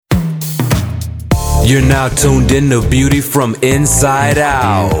You're now tuned in to Beauty from Inside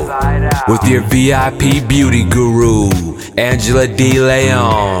Out with your VIP beauty guru, Angela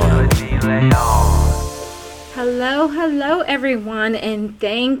DeLeon. Hello everyone, and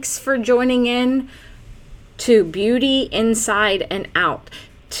thanks for joining in to Beauty Inside and Out.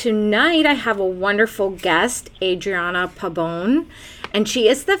 Tonight I have a wonderful guest, Adriana Pabon, and she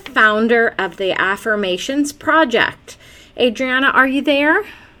is the founder of the Affirmations Project. Adriana, are you there?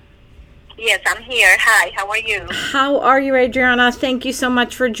 Yes, I'm here. Hi, how are you? How are you, Adriana? Thank you so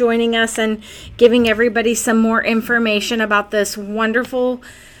much for joining us and giving everybody some more information about this wonderful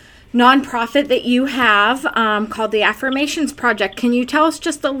nonprofit that you have called the Affirmations Project. Can you tell us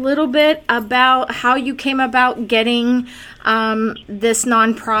just a little bit about how you came about getting this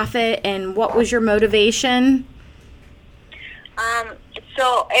nonprofit and what was your motivation?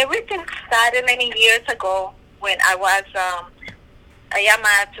 So everything started many years ago when I am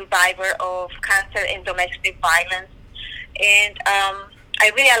a survivor of cancer and domestic violence, and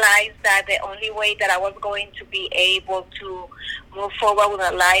I realized that the only way that I was going to be able to move forward with my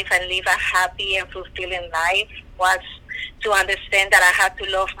life and live a happy and fulfilling life was to understand that I had to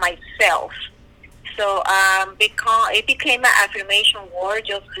love myself. So it became an affirmation word,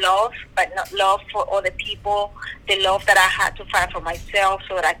 just love, but not love for other people, the love that I had to find for myself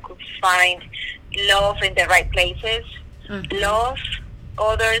so that I could find love in the right places, love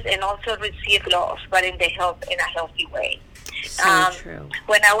others, and also receive love, but in a healthy way. So true.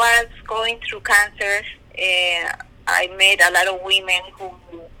 When I was going through cancer, I met a lot of women who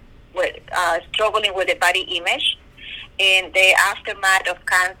were struggling with the body image and the aftermath of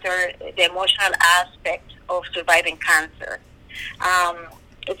cancer, the emotional aspect of surviving cancer.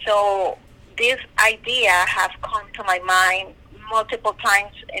 So this idea have come to my mind multiple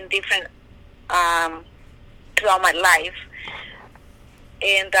times in different throughout my life.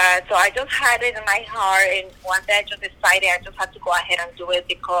 And so I just had it in my heart, and one day I just decided I just had to go ahead and do it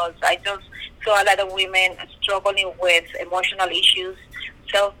because I just saw a lot of women struggling with emotional issues,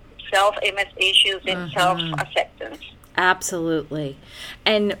 self-image issues, and self-acceptance. Absolutely.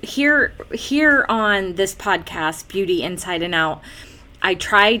 And here on this podcast, Beauty Inside and Out, I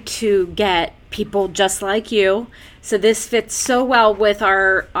try to get people just like you. So this fits so well with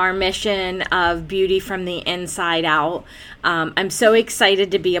our mission of beauty from the inside out. I'm so excited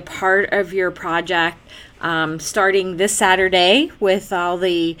to be a part of your project, starting this Saturday with all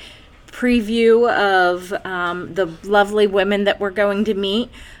the preview of the lovely women that we're going to meet,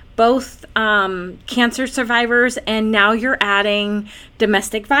 both cancer survivors, and now you're adding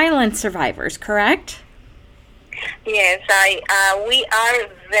domestic violence survivors, correct? Yes, we are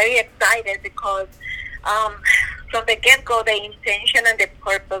very excited because from the get-go, the intention and the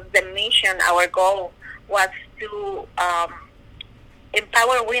purpose, the mission, our goal was to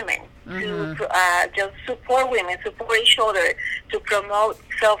empower women, to just support women, support each other, to promote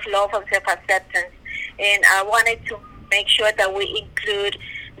self-love and self-acceptance. And I wanted to make sure that we include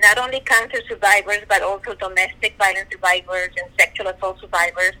not only cancer survivors, but also domestic violence survivors and sexual assault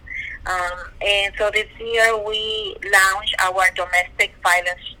survivors. And so this year we launched our domestic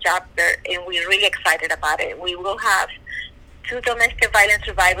violence chapter, and we're really excited about it. We will have 2 domestic violence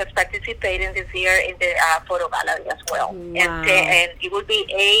survivors participating this year in the photo gallery as well. Wow. And it will be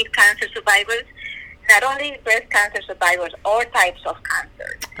 8 cancer survivors, not only breast cancer survivors, all types of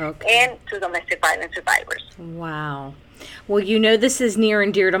cancer, and 2 domestic violence survivors. Wow. Well, you know this is near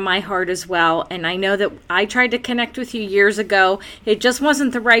and dear to my heart as well, and I know that I tried to connect with you years ago. It just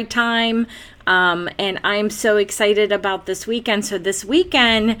wasn't the right time, and I'm so excited about this weekend. So this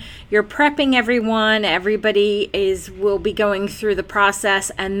weekend, you're prepping everyone. Everybody will be going through the process,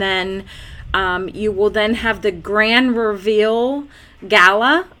 and then you will then have the grand reveal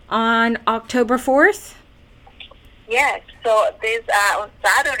gala on October 4th. Yes, so this on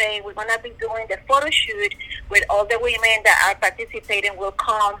Saturday we're gonna be doing the photo shoot with all the women that are participating. Will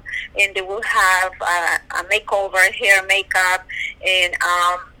come and they will have a makeover, hair, makeup, and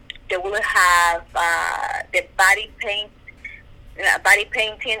they will have the body painting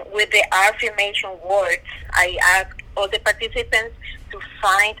with the affirmation words. I ask all the participants to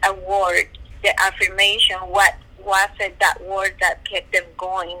find a word, the affirmation. What was it, that word that kept them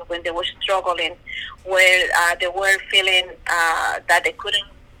going when they were struggling, where they were feeling that they couldn't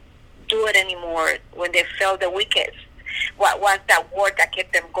do it anymore, when they felt the weakest? What was that word that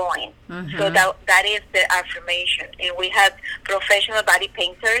kept them going? So that is the affirmation. And we have professional body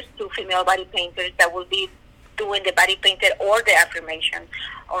painters, 2 female body painters that will be doing the body painted or the affirmation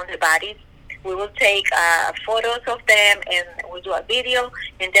on the bodies. We will take photos of them, and we'll do a video.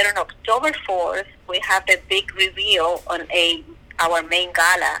 And then on October 4th, we have the big reveal on our main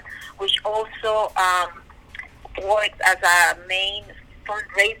gala which also works as a main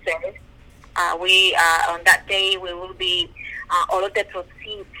fundraiser. We on that day we will be all of the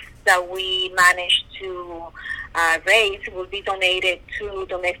proceeds that we managed to raise will be donated to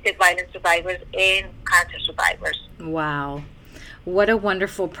domestic violence survivors and cancer survivors. Wow. What a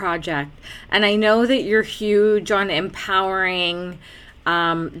wonderful project. And I know that you're huge on empowering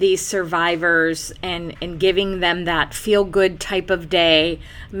these survivors and giving them that feel-good type of day,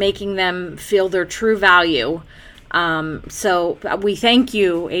 making them feel their true value. So we thank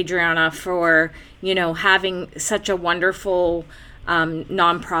you, Adriana, for, having such a wonderful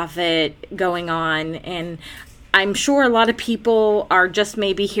nonprofit going on. And I'm sure a lot of people are just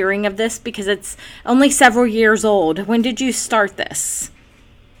maybe hearing of this because it's only several years old. When did you start this?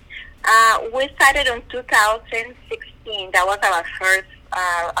 We started in 2016. That was our first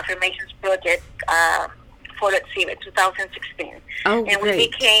affirmations project for the CIVIT, 2016. Oh, and great. We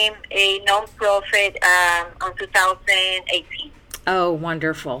became a nonprofit in 2018. Oh,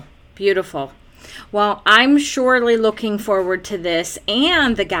 wonderful. Beautiful. Well, I'm surely looking forward to this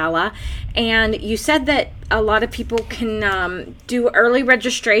and the gala. And you said that a lot of people can do early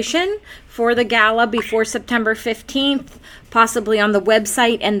registration for the gala before September 15th, possibly on the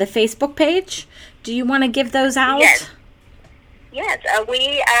website and the Facebook page. Do you want to give those out? Yes.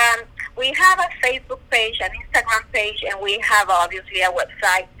 We have a Facebook page, an Instagram page, and we have obviously a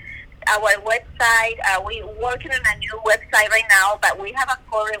website. Our website, we're working on a new website right now, but we have a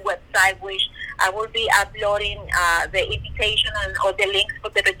current website which I will be uploading the invitation or the links for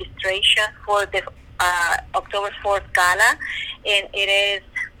the registration for the October 4th gala. And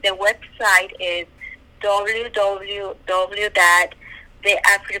the website is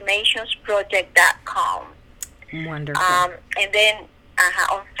www.theaffirmationsproject.com. Wonderful. And then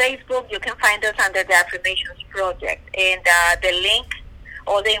on Facebook, you can find us under the Affirmations Project. And the link,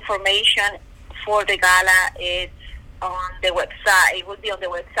 all the information for the gala is on the website. It will be on the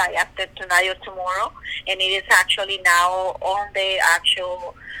website after tonight or tomorrow. And it is actually now on the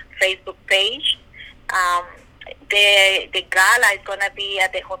actual Facebook page. The gala is going to be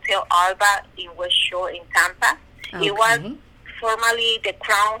at the Hotel Alba in West Shore in Tampa. Okay. It was formerly the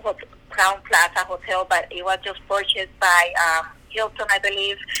Crown Plaza Hotel, but it was just purchased by Hilton, I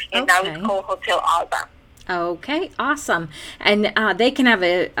believe, and now it's called Hotel Alba. Okay, awesome. And they can have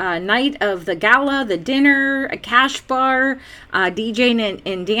a night of the gala, the dinner, a cash bar, DJing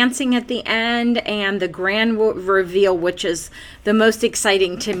and dancing at the end, and the grand reveal, which is the most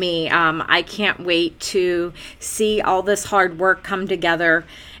exciting to me. I can't wait to see all this hard work come together.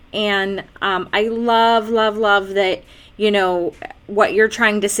 And I love that, what you're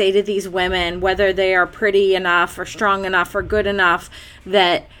trying to say to these women, whether they are pretty enough or strong enough or good enough,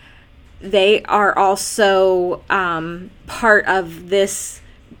 that they are also part of this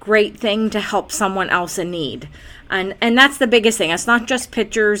great thing to help someone else in need. And that's the biggest thing. It's not just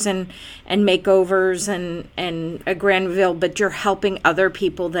pictures and makeovers and a grand reveal, but you're helping other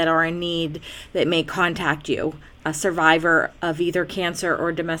people that are in need that may contact you, a survivor of either cancer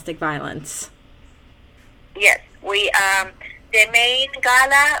or domestic violence. Yes, the main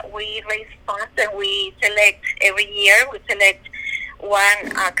gala, we raise funds and we select every year. We select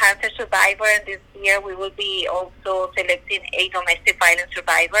one cancer survivor, and this year we will be also selecting a domestic violence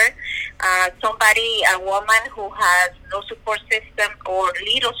survivor. A woman who has no support system or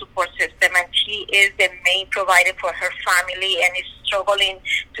little support system, and she is the main provider for her family and is struggling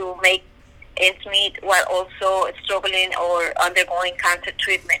to make ends meet while also struggling or undergoing cancer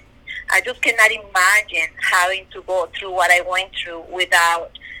treatment. I just cannot imagine having to go through what I went through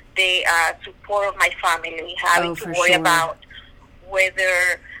without the support of my family, having to worry about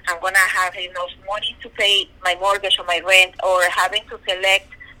whether I'm going to have enough money to pay my mortgage or my rent, or having to select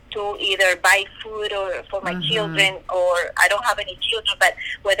to either buy food or for my children, or I don't have any children, but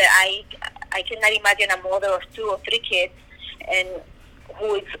whether I cannot imagine a mother of 2 or 3 kids and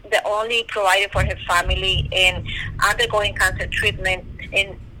who is the only provider for her family and undergoing cancer treatment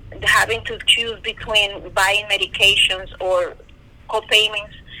and having to choose between buying medications or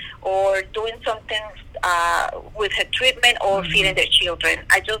co-payments or doing something with her treatment or feeding their children.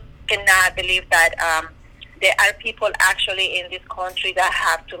 I just cannot believe that there are people actually in this country that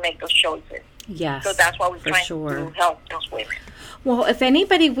have to make those choices. Yes, so that's why we're trying to help those women. Well, if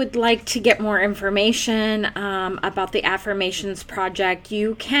anybody would like to get more information about the Affirmations Project,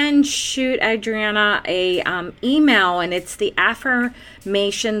 you can shoot Adriana a email, and it's the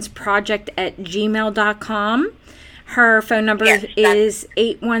affirmationsproject@gmail.com. Her phone number is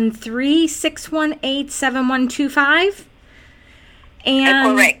 813-618-7125.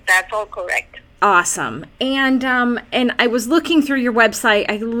 And correct. That's all correct. awesome. And I was looking through your website.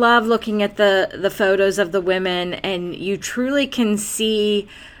 I love looking at the photos of the women, and you truly can see,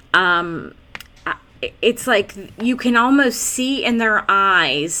 it's like you can almost see in their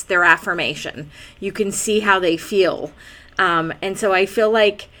eyes their affirmation. You can see how they feel. And so I feel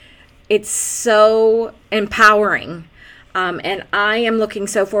like it's so empowering. And I am looking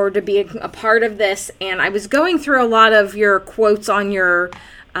so forward to being a part of this. And I was going through a lot of your quotes on your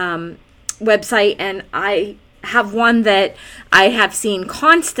website, and I have one that I have seen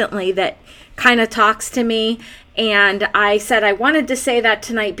constantly that kind of talks to me. And I said I wanted to say that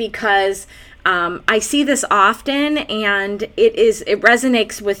tonight because I see this often, and it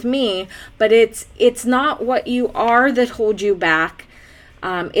resonates with me, but it's not what you are that holds you back.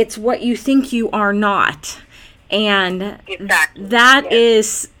 It's what you think you are not. And exactly. that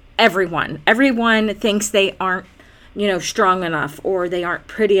is everyone. Everyone thinks they aren't, strong enough, or they aren't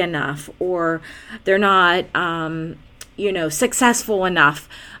pretty enough, or they're not, successful enough.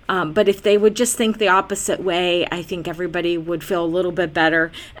 But if they would just think the opposite way, I think everybody would feel a little bit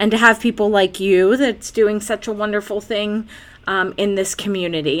better. And to have people like you that's doing such a wonderful thing in this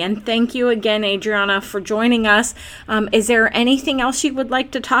community. And thank you again, Adriana, for joining us. Is there anything else you would like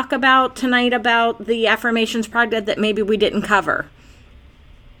to talk about tonight about the Affirmations Project that maybe we didn't cover?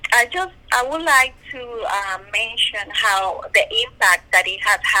 I would like to mention how the impact that it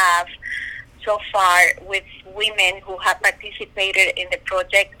has had so far with women who have participated in the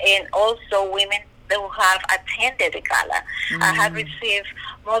project, and also women who have attended the gala. Mm-hmm. I have received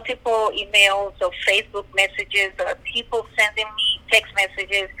multiple emails or Facebook messages, or people sending me text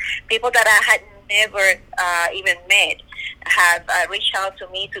messages, people that I had never even met have reached out to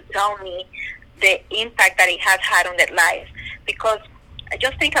me to tell me the impact that it has had on their life. Because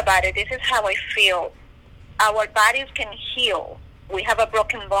just think about it, this is how I feel. Our bodies can heal. We have a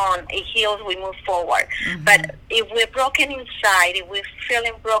broken bone, it heals, we move forward. Mm-hmm. But if we're broken inside, if we're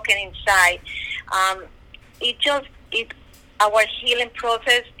feeling broken inside, our healing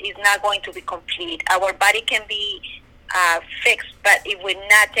process is not going to be complete. Our body can be fixed, but if we're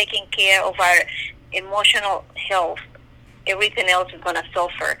not taking care of our emotional health, everything else is going to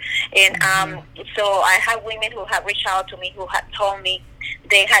suffer. And so I have women who have reached out to me who had told me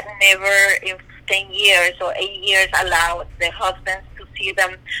they had never in 10 years or 8 years allowed their husbands to see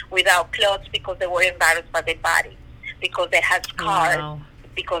them without clothes because they were embarrassed by their body, because they had scars,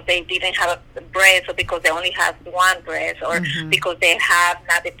 because they didn't have a breast, or because they only have one breast, or because they have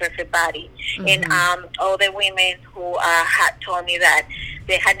not the perfect body. And other women who had told me that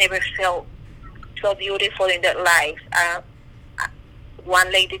they had never felt so beautiful in their life.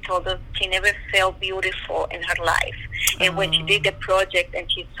 One lady told us she never felt beautiful in her life. And when she did the project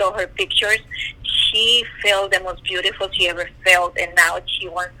and she saw her pictures, she felt the most beautiful she ever felt. And now she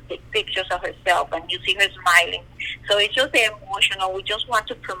wants to take pictures of herself, and you see her smiling. So it's just emotional. We just want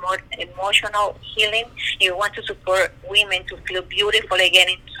to promote emotional healing. We want to support women to feel beautiful again,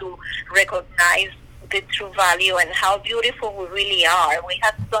 and to recognize the true value and how beautiful we really are. We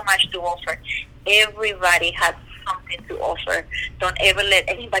have so much to offer. Everybody has something to offer. Don't ever let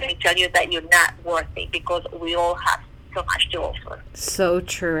anybody tell you that you're not worthy, because we all have so much to offer. So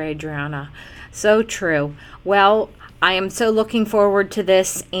true, Adriana. So true. Well, I am so looking forward to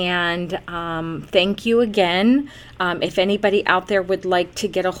this, and thank you again. If anybody out there would like to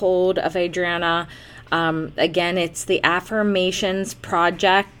get a hold of Adriana, again, it's the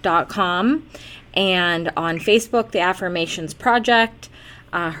affirmationsproject.com, and on Facebook, the Affirmations Project.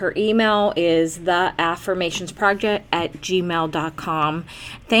 Her email is theaffirmationsproject@gmail.com.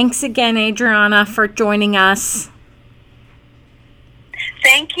 Thanks again, Adriana, for joining us.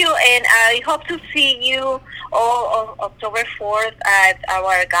 Thank you, and I hope to see you all on October 4th at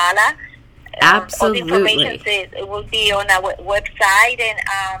our gala. Absolutely. All the information it will be on our website, and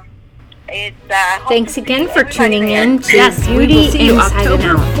thanks again for tuning in to Beauty Inside and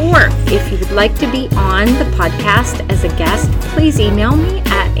Out. If you would like to be on the podcast as a guest, please email me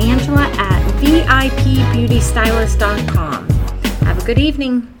at angela@vipbeautystylist.com. Have a good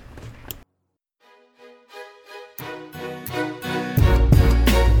evening.